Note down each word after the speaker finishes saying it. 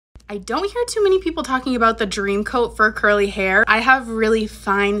I don't hear too many people talking about the Dream Coat for curly hair. I have really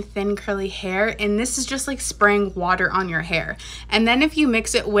fine, thin, curly hair, and this is just like spraying water on your hair. And then if you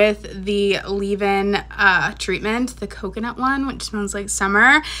mix it with the leave-in treatment, the coconut one, which smells like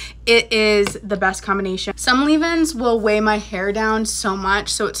summer, it is the best combination. Some leave-ins will weigh my hair down so much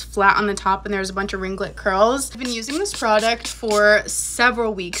so it's flat on the top and there's a bunch of ringlet curls. I've been using this product for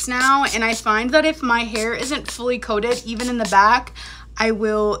several weeks now, and I find that if my hair isn't fully coated, even in the back, I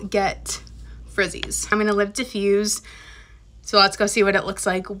will get frizzies. I'm gonna lip diffuse, so let's go see what it looks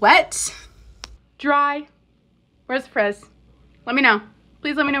like. Wet, dry, where's the frizz? Let me know.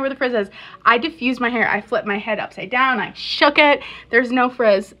 Please let me know where the frizz is. I diffused my hair. I flipped my head upside down. I shook it. There's no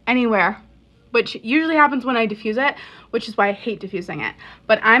frizz anywhere, which usually happens when I diffuse it, which is why I hate diffusing it.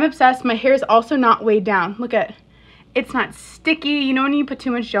 But I'm obsessed. My hair is also not weighed down. Look at, it's not sticky. You know when you put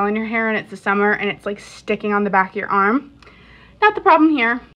too much gel in your hair and it's the summer and it's like sticking on the back of your arm? Not the problem here.